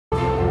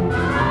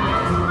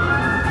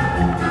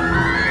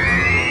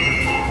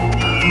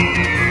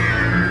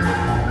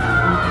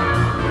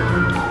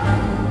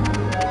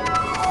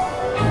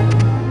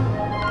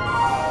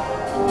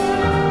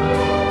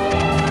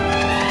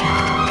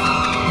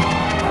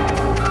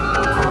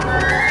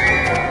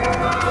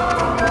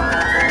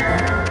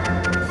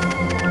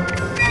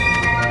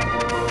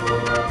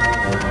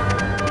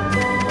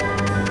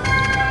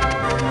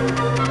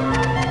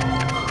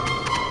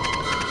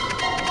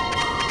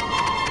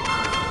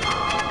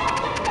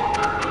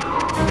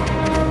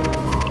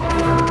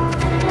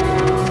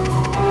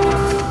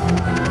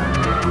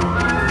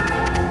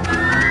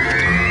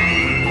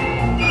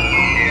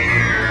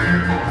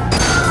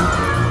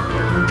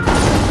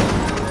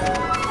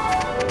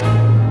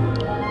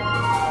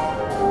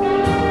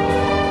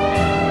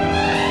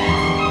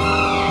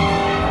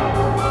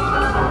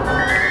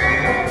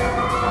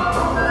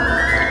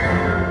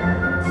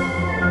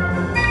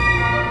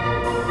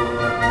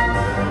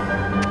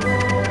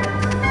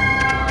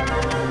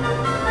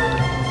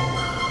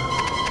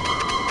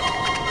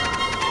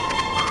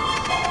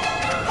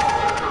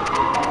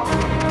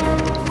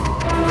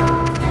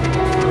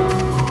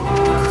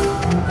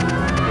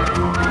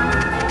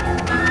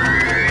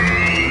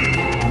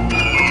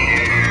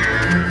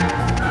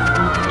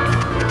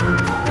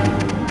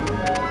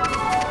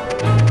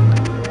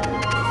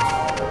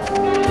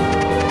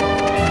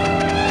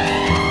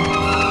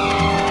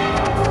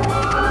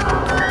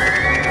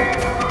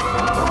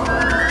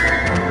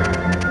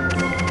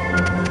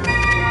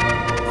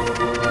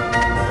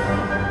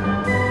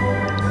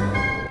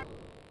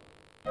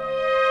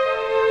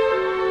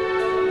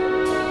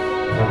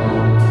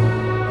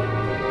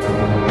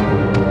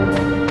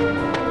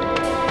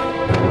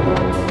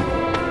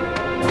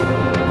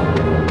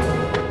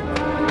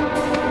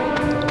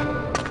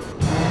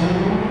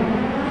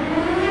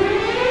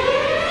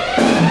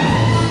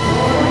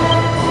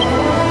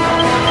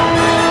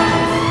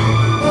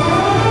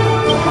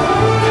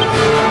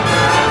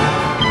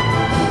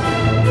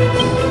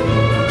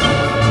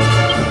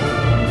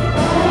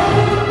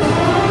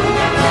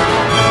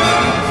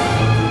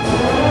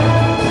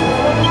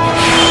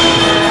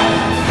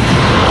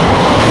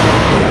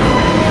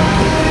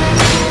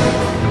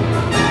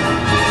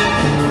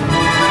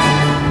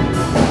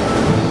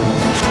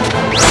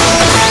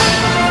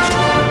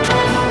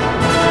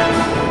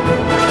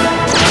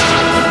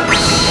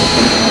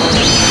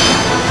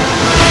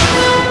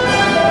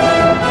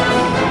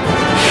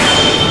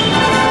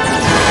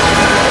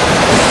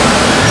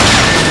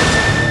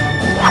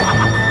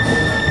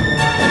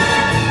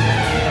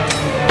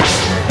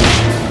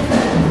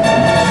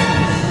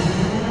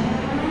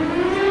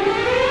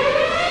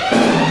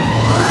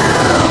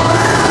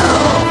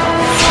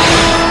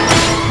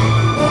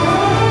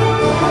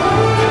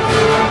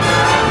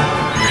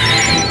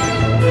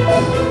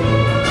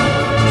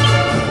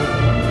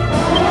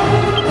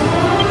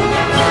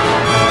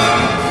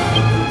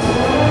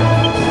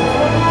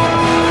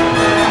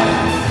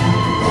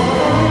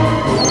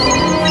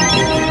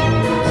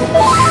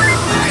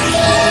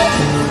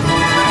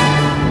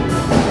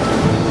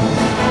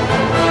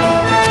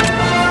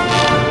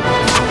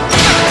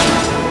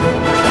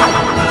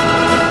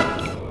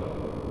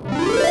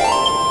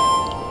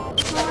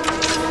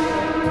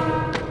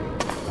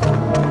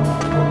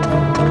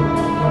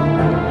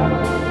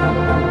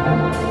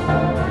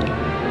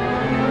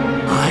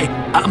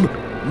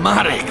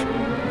Marek,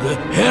 the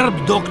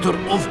herb doctor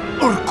of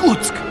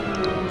Irkutsk.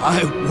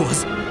 I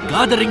was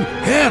gathering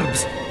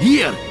herbs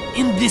here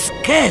in this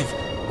cave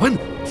when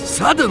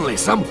suddenly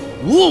some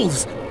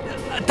wolves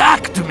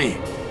attacked me.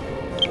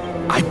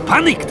 I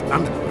panicked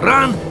and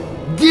ran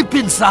deep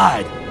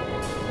inside.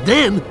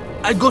 Then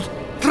I got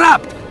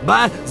trapped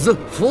by the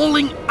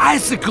falling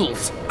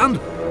icicles and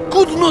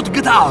could not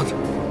get out.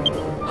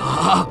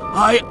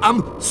 I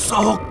am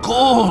so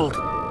cold.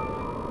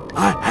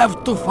 I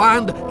have to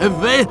find a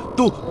way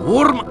to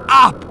warm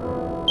up.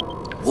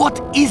 What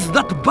is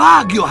that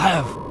bag you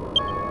have?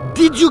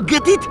 Did you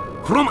get it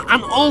from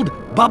an old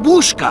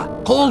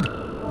babushka called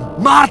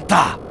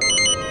Marta?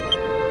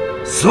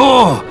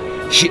 So,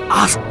 she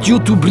asked you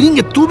to bring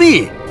it to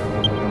me.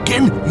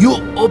 Can you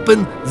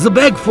open the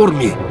bag for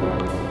me?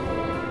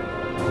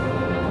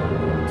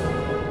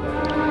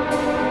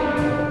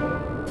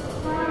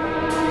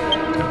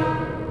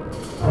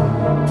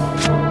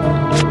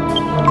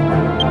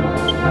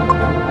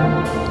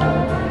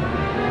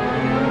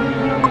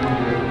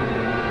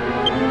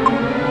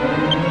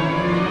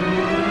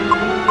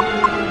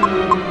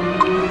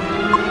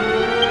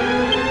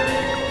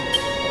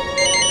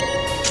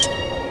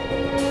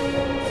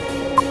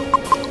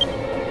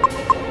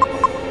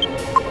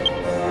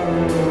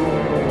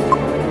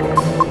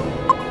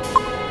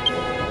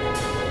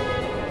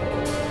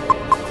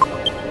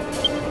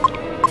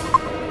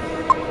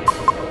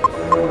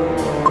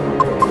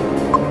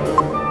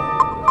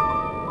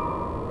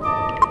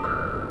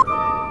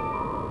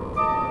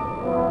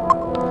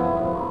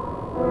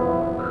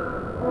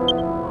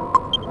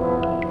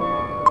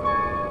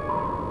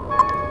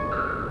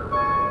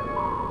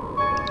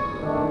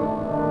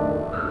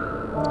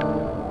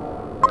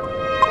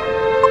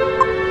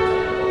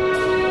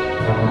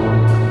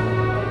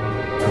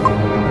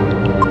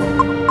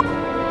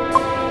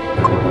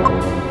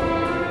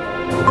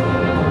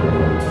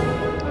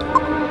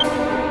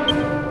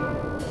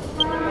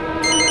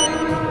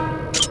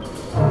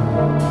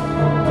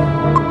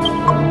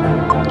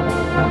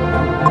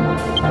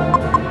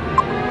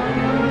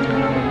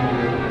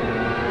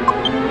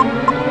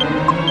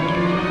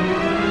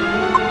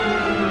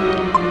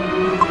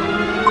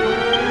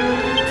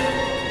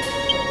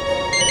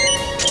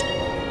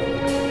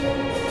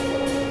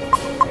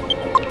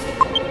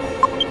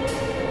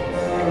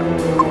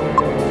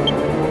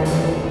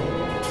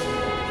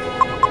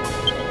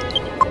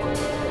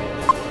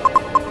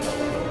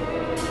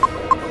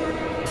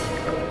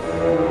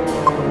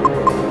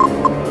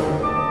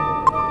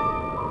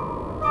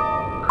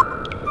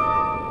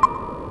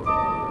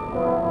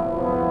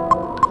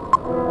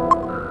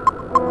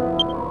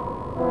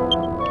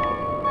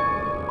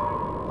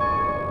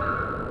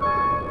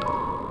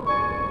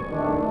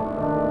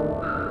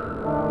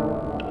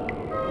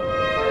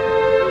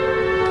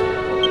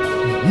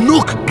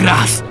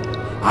 Grass!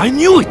 I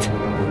knew it!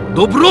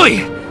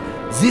 Dobroi!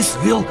 This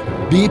will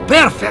be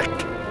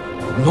perfect!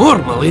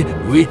 Normally,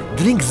 we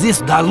drink this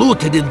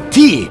diluted in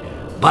tea,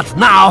 but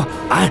now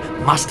I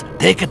must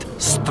take it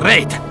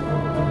straight.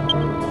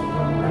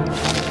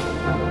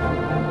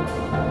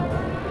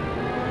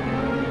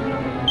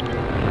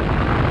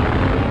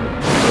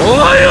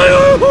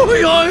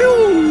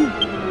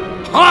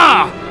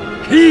 Ha!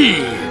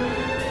 He!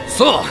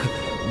 So,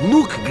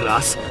 nook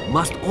grass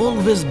must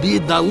always be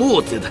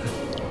diluted.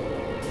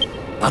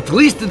 At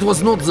least it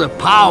was not the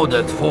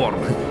powdered form.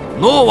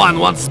 No one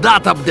wants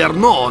that up their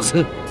nose.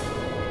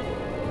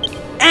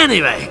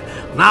 Anyway,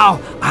 now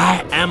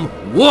I am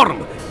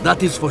warm,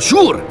 that is for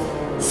sure.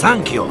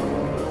 Thank you.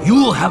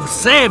 You have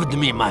saved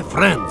me, my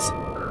friends.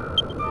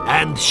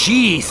 And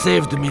she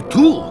saved me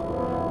too.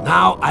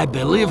 Now I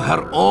believe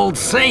her old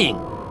saying,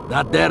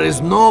 that there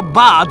is no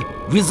bad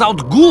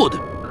without good.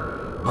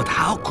 But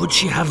how could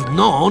she have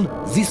known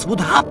this would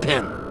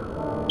happen?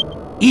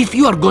 If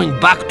you are going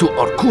back to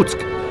Irkutsk,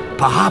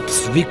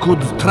 perhaps we could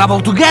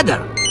travel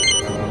together.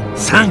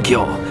 Thank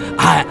you.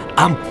 I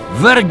am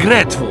very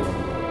grateful.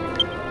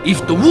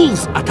 If the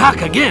wolves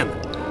attack again,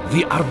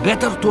 we are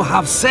better to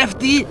have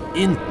safety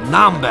in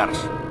numbers.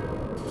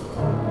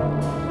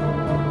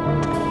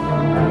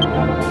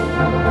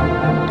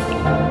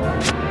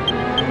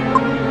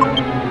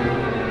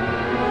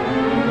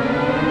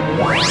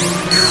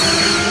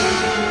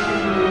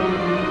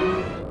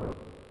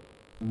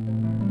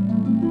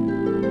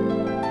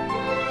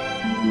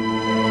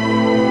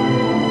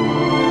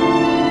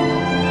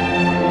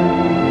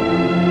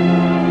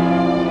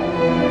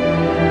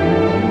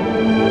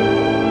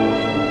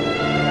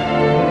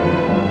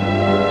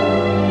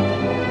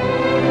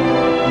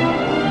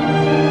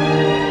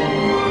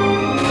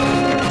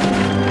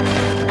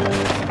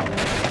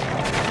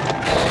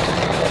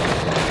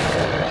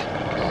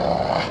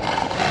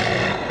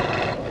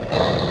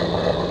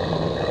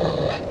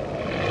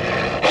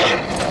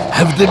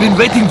 Have they been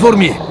waiting for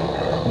me?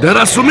 There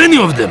are so many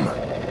of them.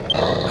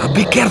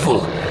 Be careful.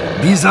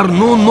 These are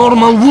no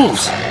normal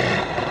wolves.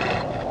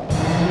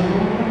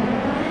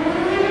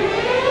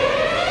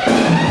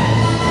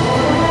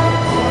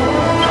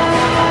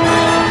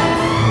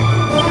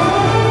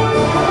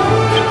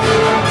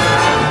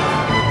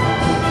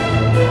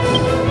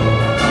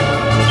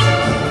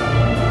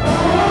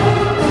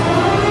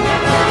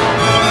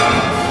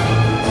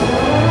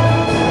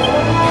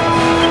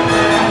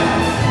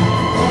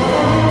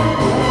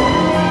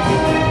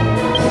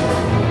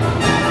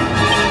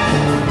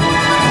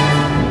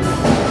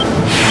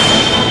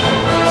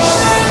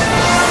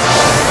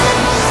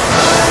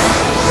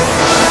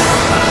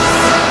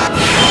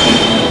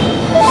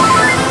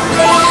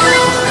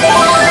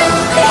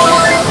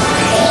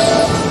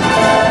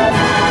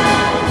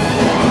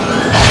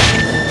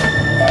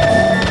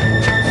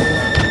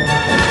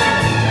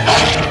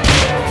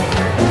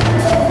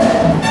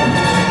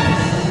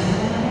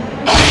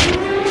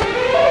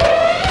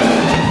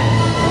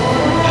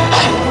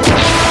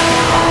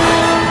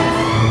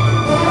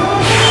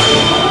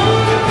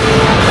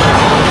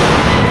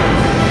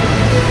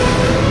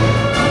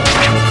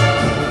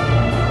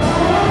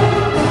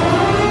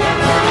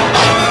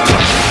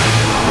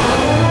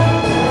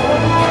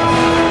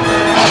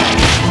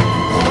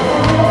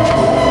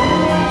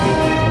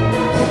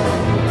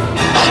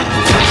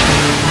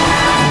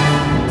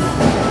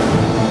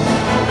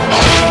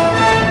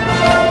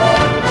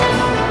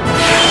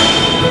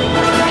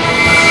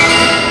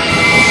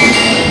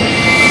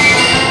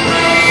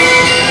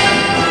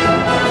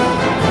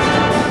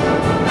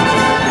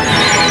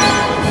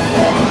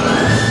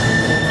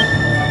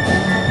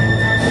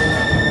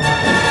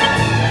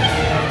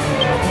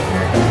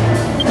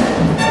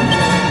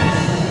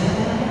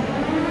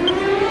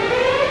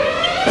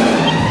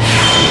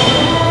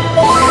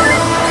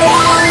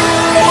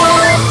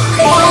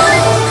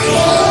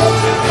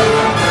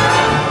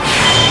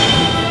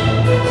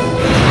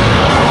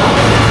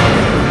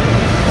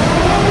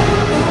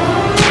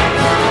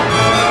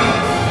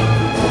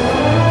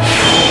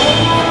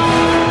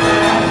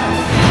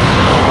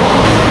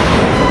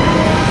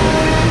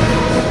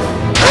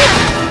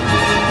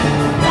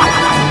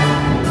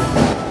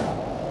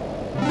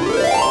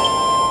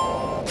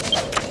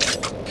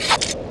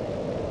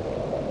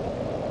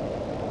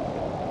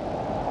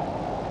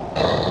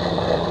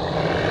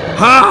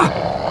 Ah!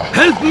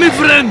 Help me,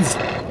 friends!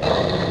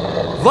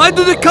 Why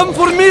do they come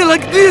for me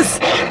like this?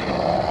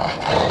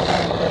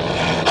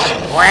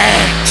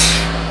 Wait!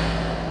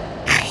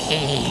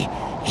 He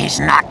is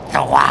not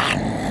the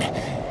one.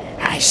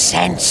 I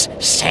sense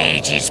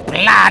Sage's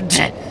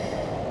blood,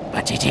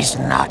 but it is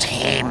not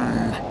him.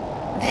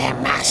 There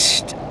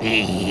must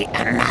be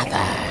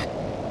another.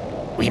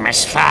 We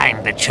must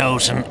find the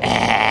chosen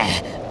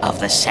heir of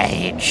the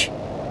Sage.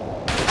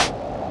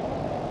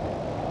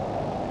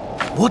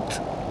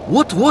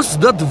 What was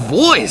that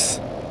voice?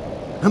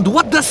 And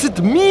what does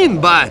it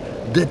mean by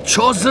the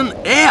chosen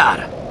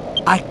heir?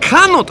 I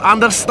cannot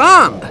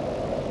understand.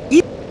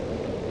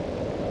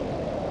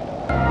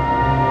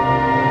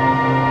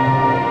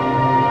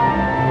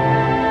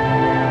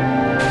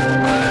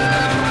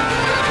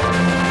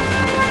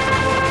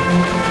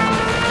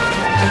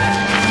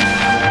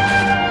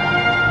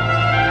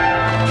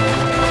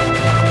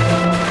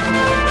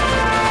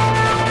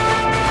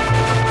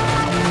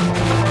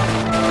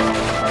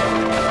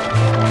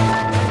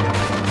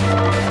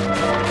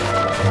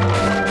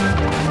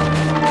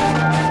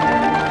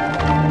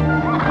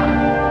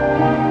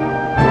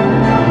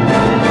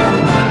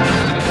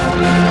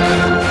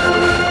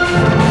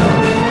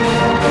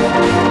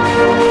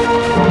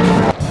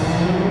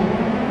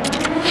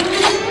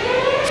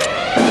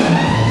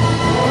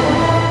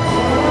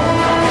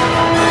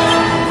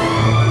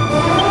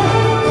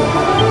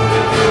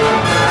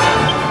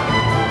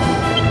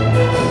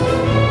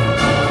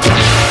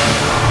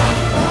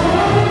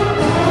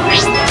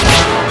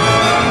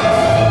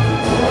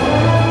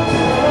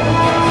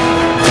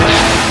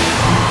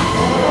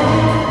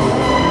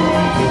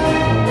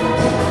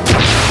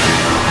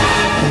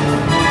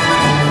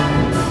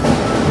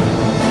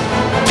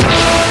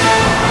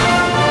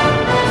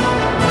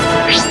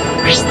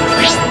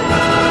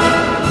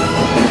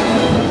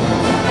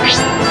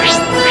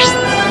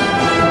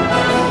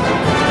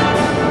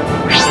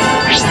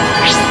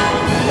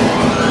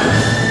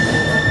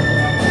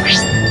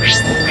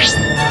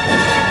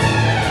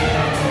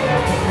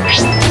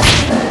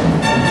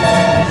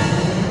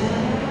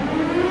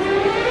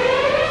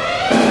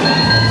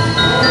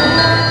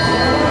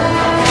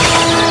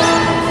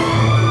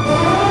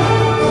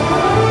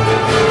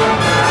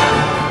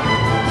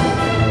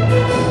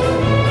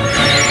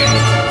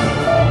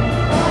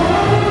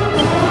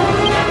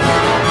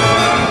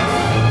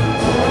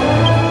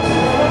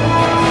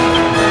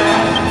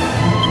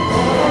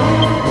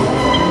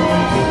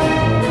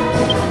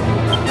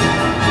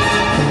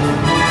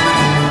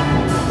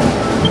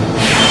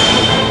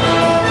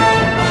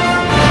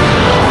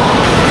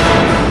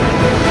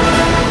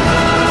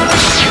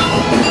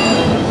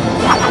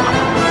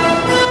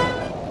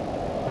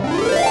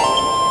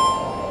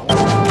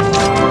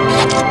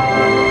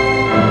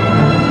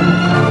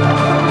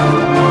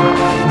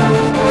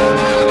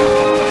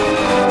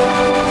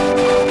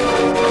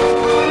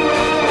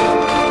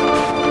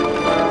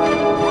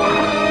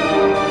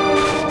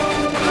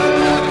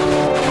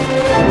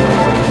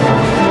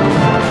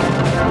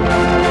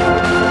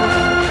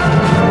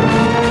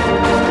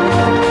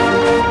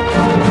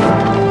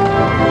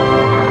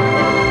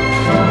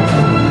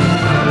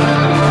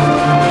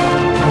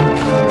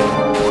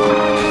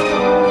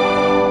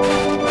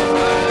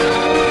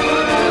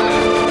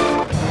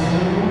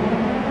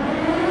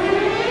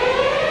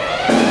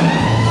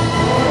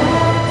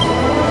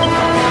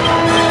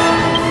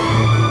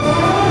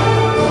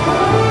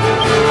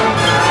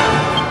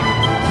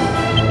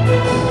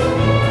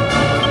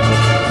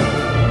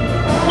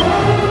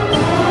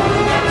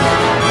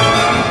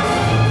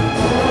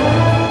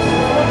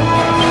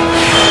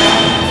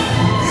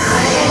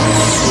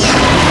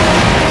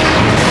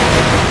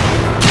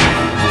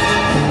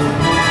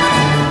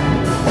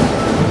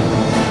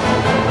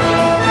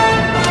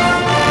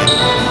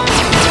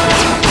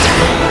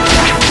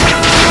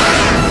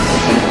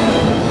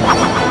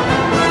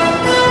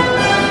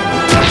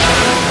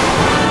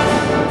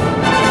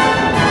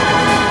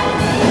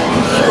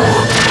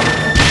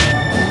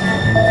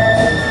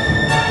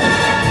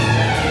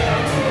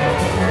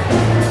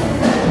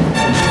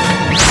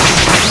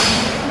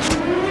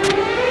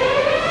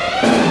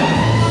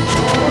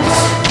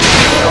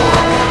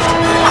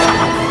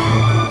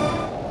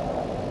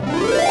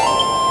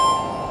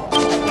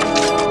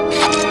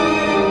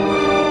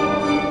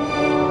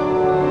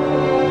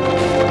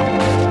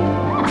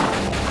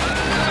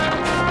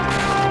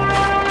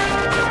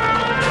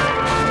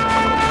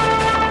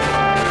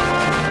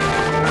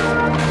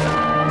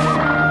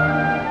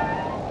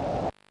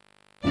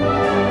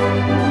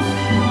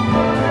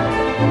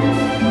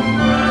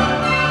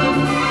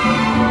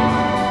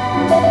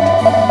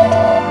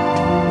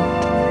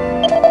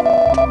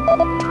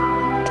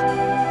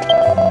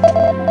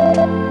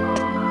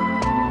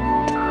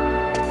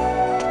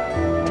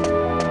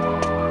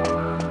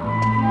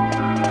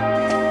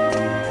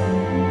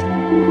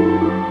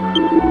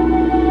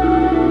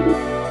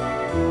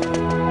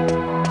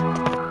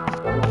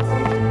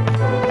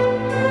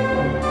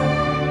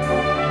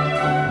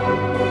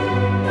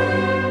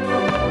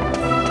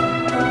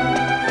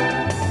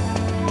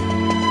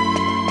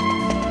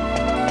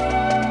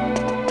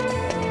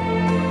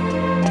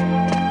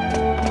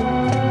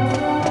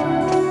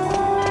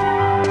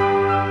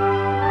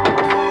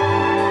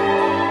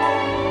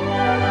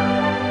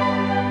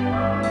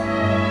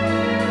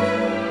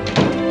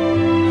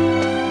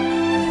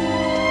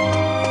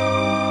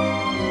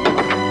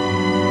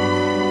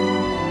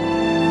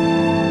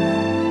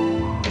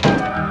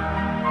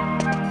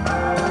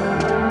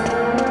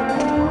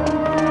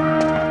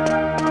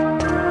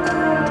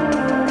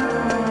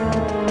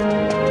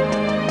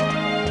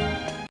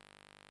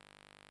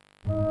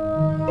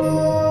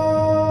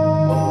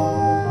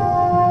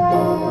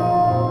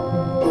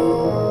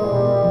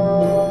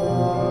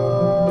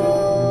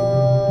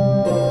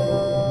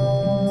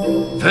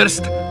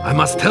 First, I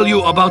must tell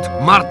you about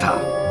Marta.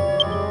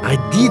 I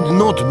did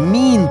not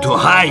mean to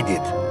hide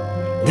it.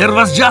 There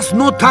was just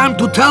no time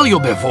to tell you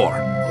before.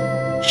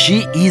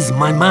 She is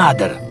my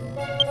mother.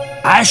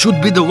 I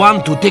should be the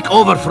one to take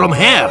over from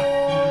her.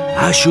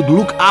 I should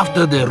look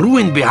after the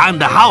ruin behind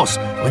the house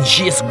when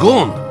she is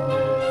gone.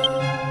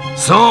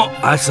 So,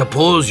 I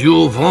suppose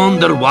you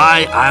wonder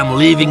why I am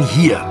living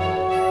here.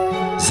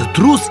 The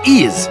truth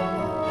is,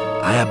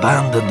 I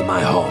abandoned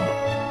my home.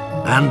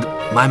 And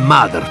my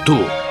mother,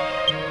 too.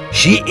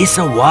 She is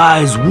a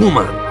wise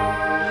woman.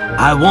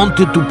 I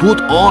wanted to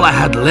put all I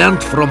had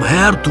learned from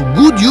her to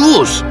good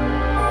use.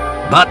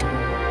 But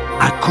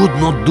I could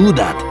not do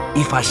that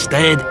if I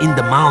stayed in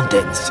the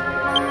mountains.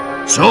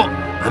 So,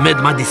 I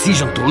made my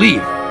decision to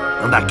leave,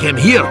 and I came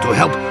here to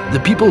help the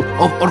people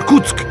of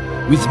Irkutsk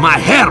with my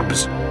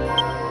herbs.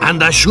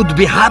 And I should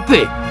be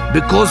happy,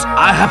 because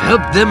I have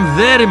helped them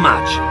very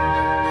much.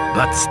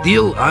 But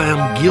still, I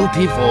am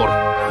guilty for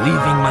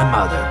leaving my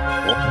mother.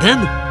 Then,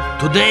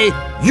 today,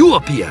 you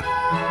appear,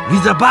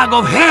 with a bag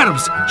of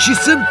herbs she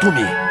sent to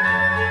me.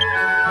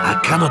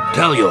 I cannot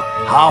tell you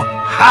how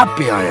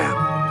happy I am.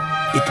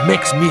 It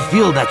makes me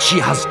feel that she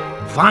has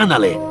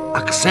finally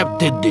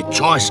accepted the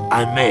choice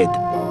I made.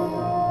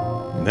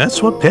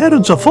 That's what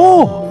parents are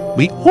for.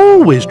 We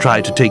always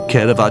try to take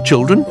care of our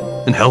children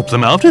and help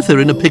them out if they're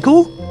in a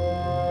pickle.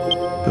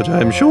 But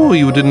I'm sure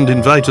you didn't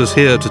invite us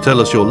here to tell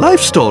us your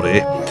life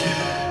story.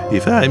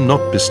 If I'm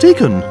not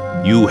mistaken,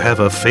 you have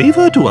a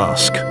favor to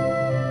ask.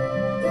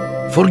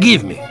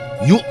 Forgive me,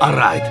 you are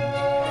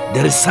right.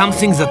 There is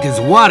something that is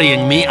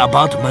worrying me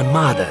about my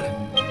mother.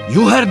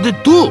 You heard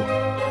it too,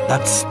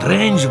 that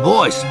strange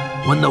voice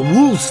when the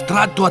wolves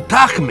tried to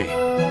attack me.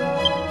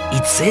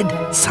 It said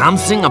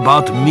something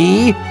about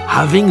me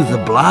having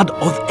the blood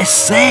of a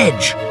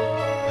sage.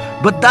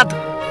 But that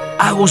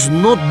I was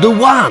not the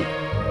one.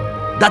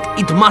 That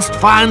it must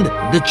find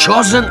the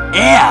chosen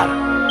heir.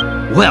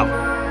 Well,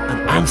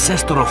 an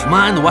ancestor of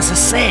mine was a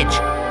sage.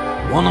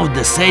 One of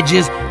the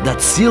sages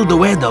that sealed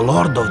away the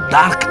Lord of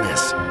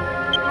Darkness.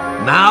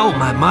 Now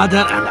my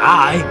mother and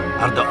I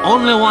are the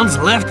only ones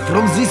left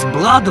from this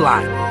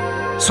bloodline.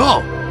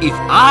 So, if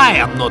I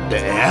am not the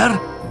heir,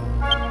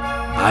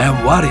 I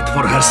am worried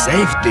for her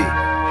safety.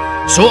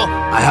 So,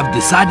 I have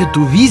decided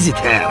to visit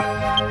her.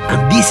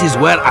 And this is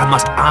where I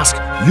must ask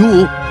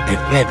you a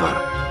favor.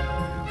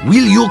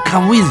 Will you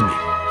come with me?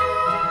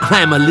 I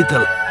am a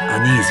little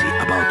uneasy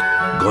about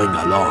going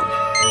alone.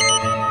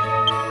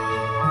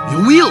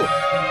 You will?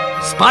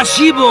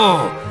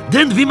 Spasibo!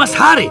 Then we must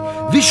hurry.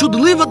 We should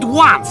leave at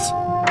once.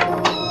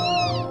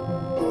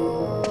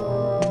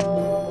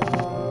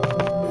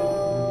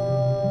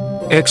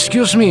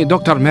 Excuse me,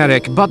 Dr.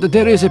 Merrick, but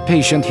there is a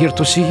patient here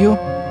to see you.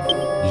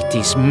 It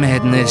is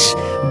madness,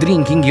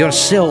 drinking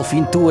yourself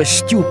into a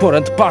stupor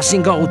and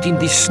passing out in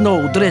the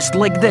snow dressed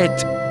like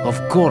that. Of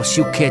course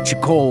you catch a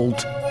cold.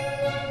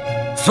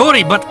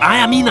 Sorry, but I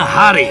am in a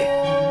hurry.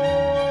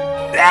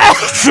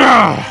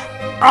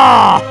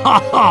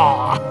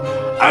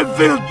 I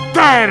feel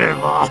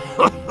terrible.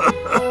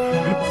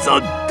 So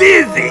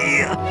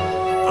dizzy.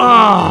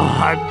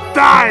 I'm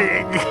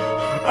dying.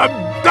 I'm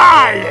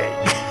dying.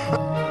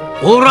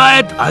 All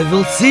right, I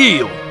will see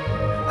you.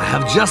 I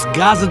have just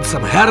gathered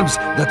some herbs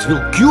that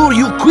will cure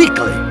you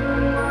quickly.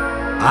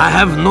 I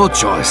have no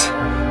choice.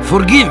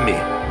 Forgive me,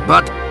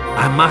 but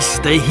I must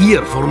stay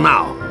here for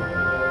now.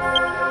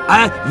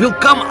 I will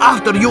come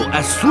after you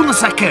as soon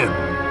as I can.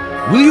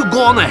 Will you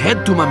go on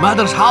ahead to my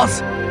mother's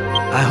house?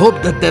 I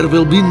hope that there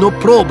will be no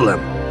problem.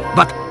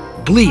 But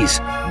please,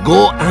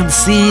 go and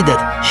see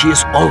that she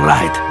is all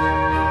right.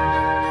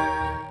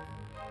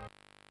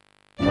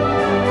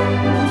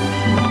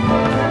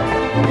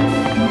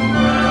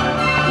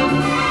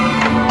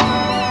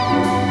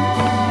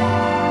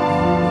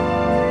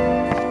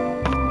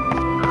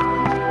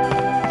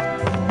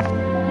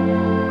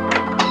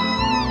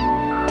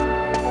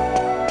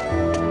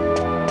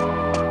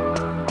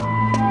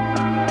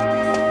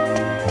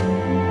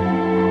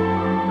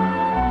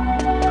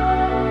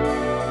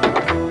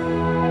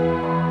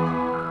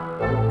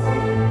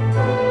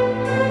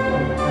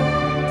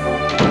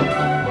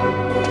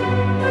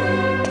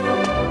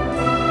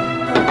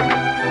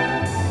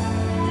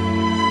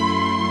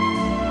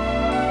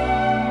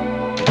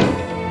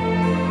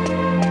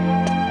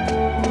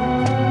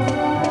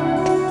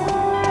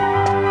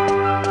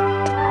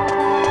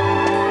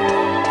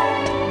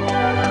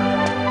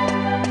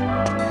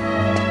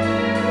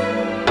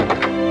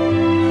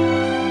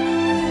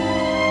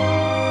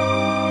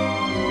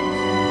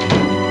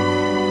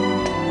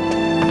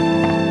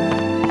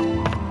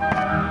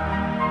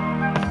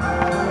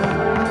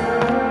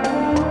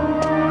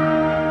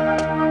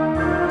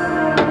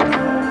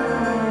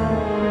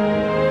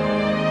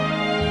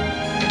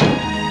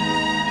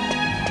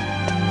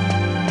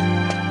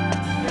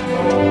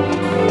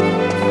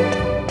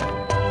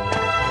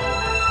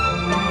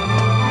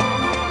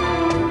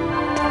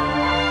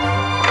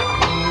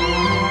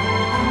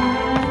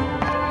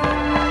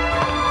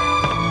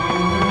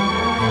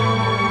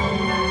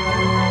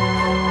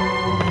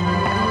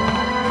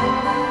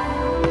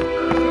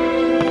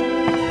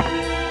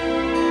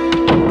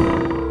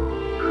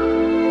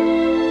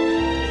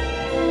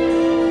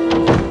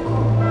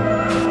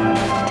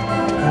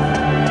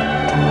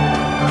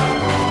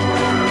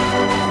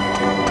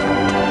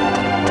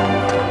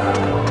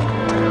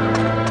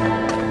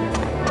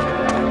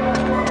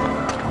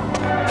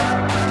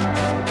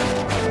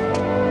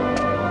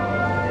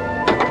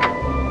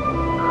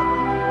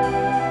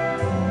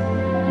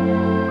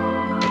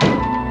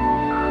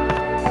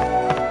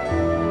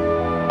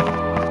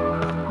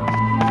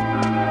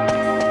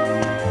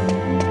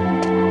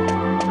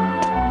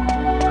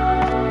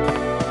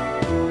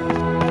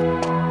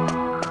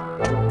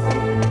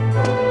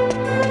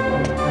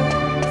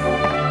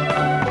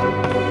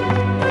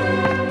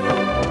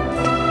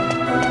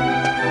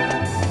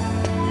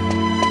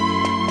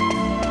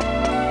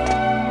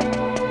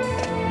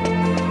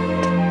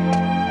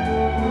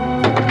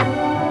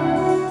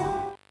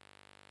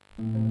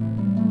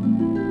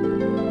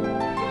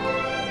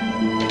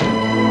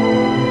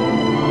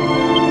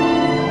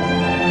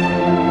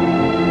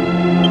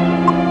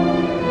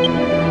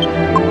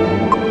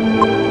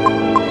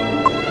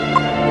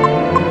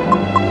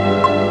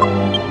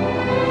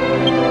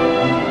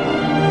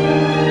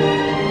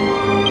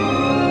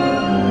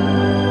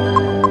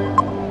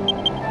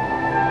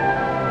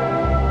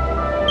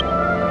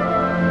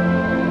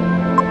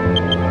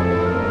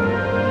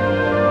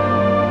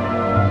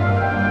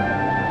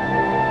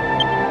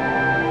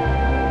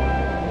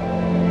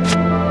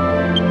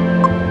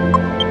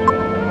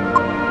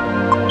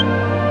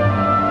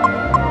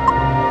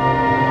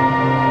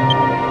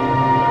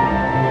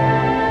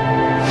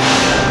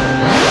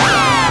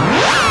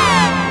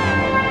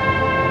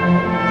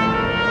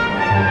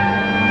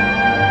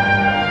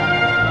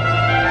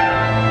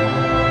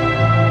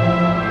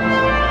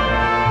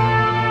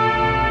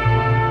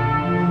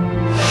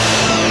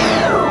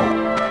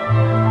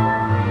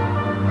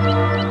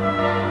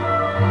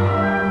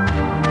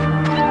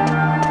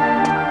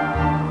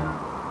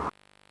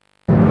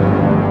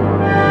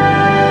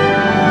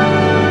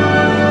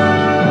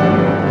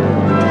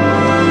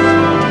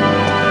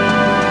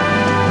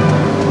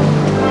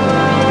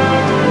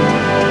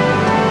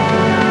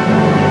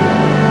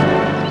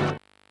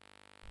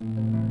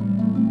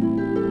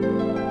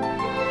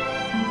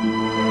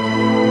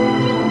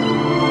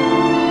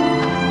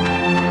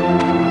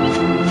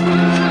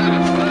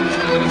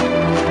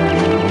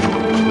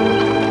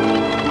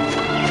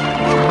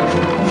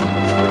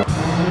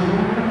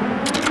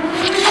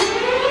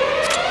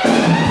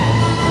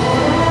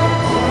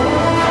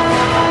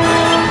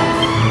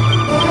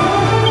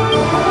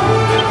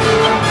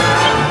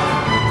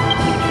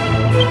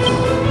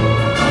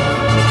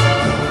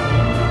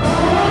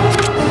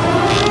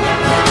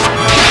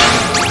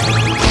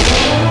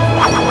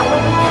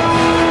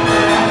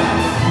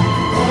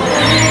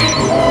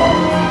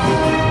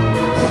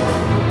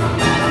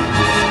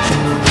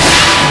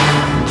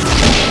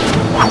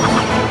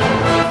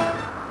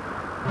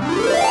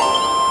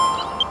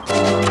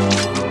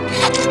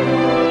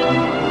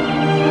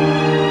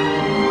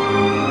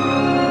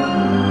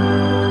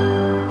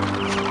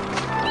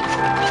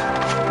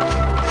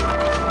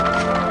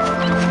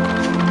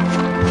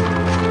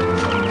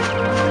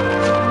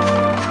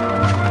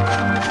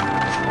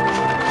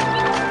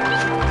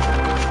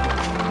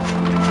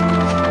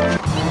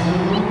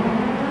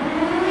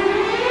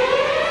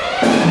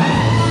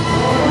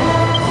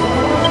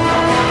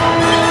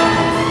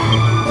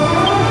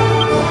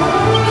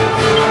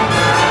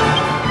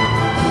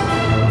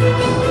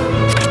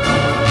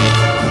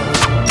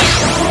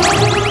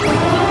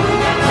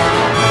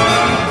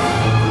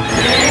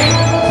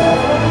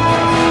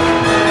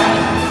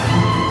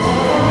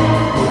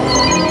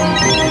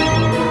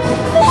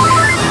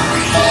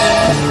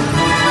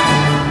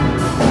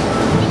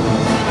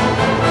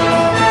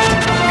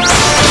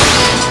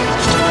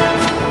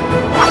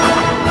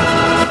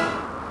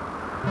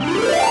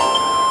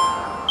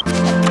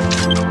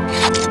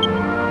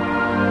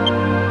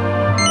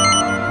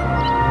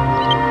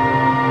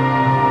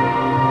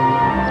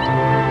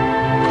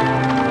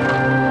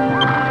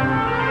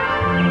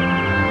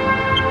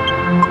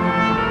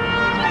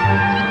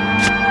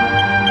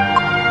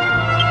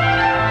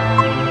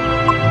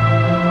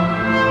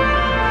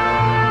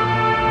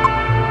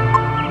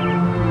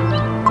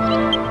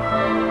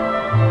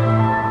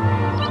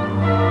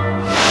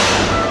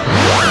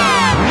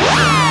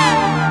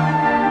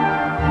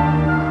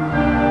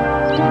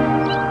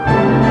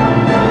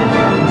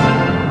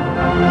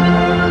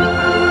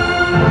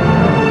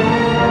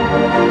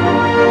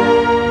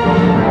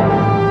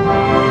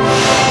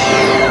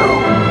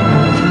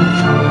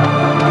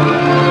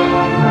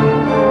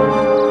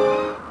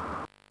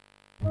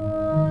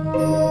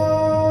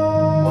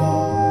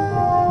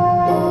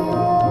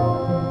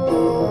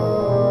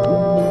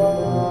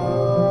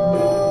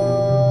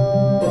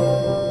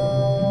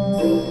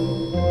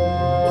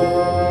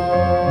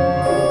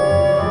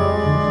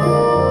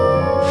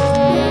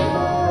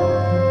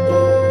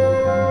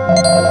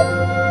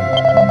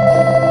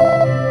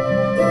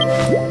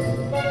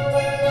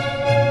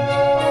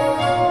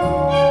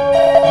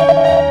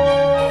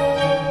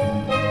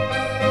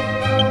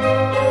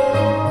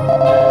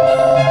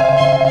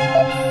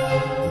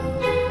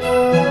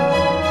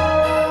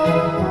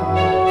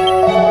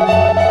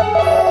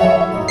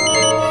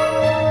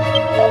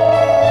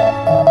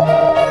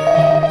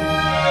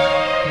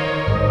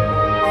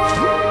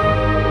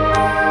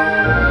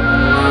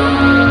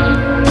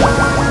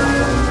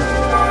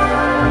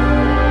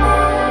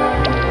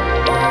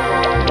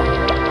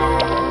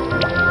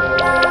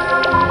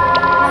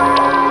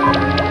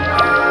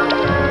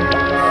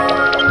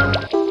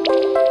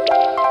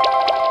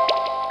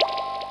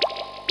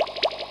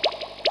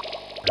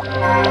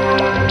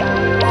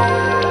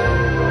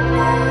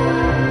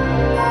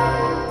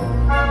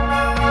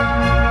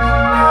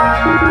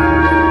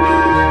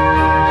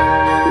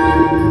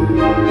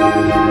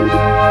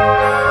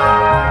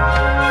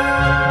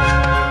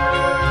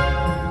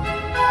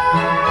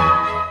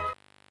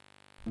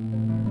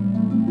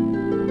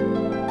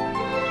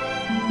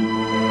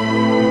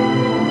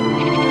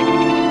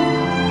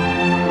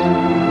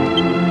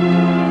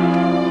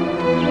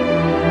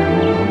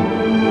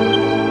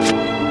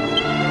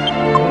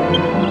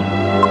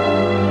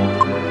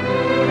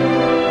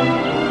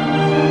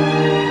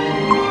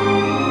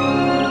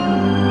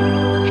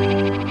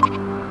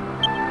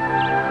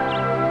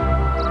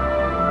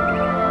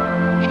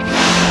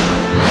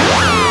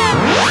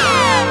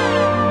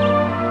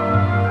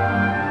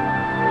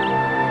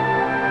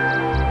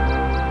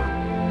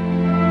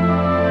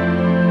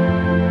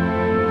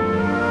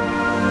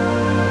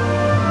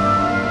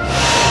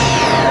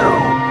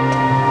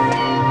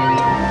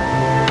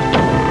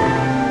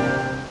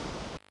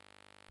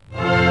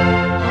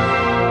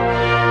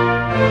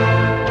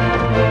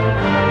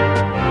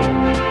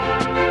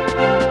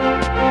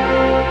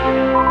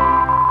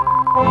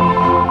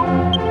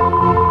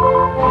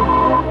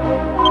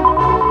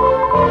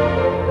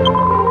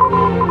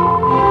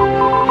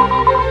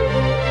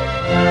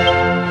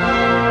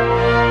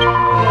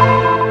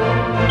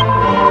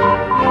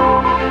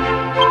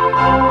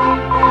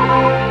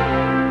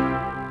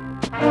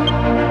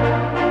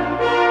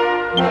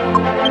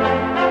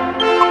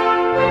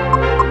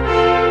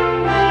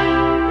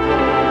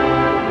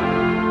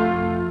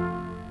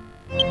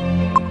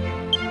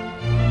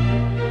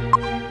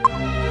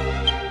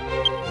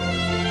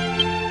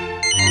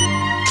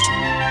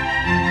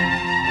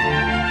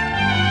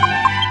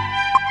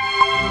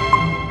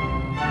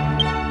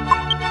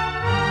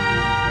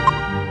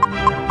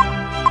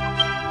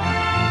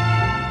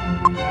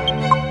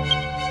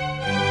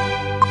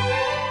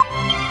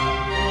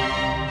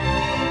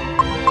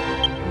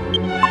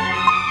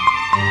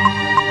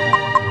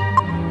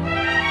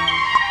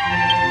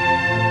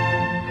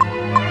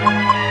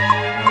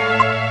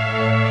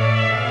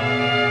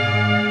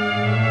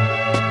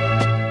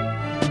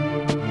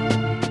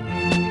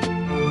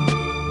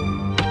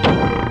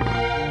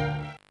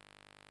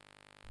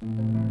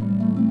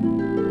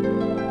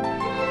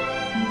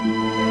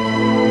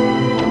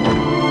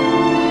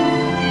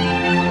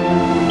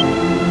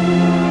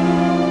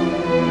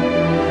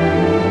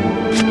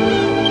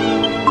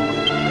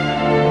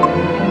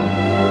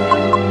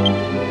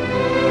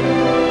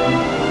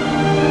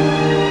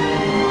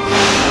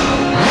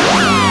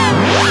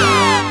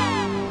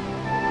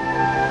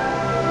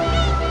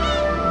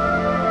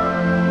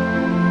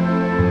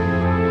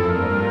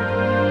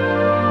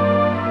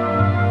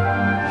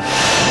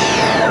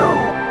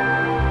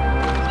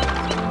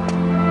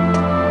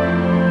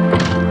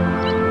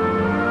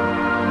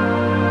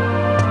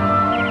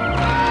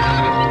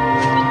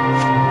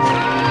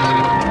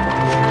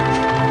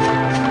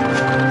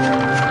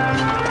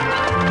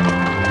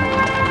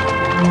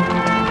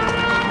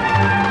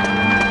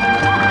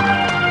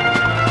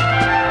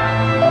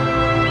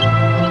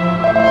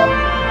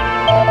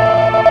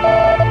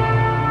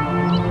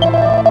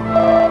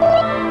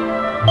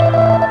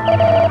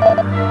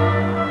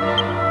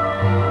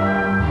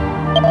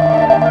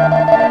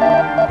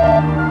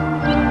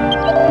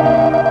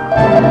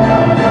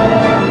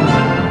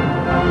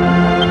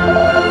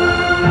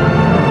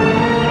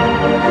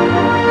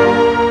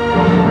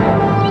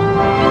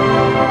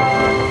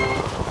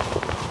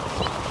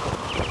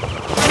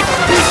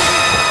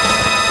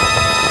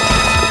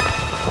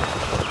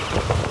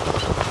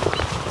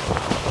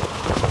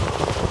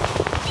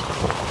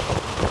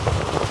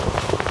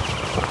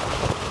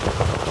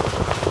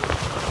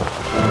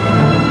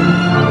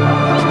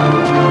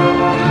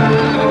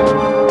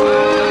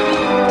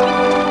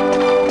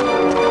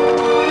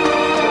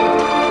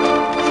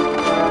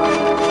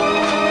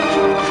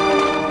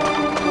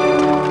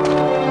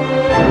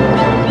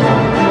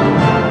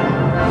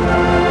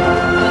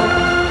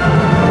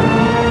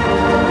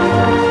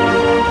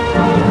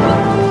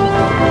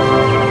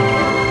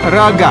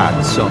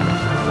 ragazzo.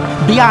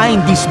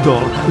 Behind this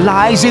door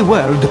lies a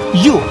world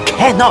you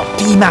cannot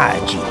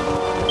imagine.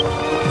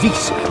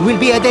 This will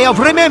be a day of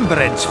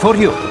remembrance for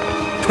you.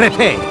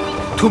 Prepare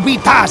to be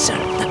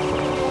dazzled.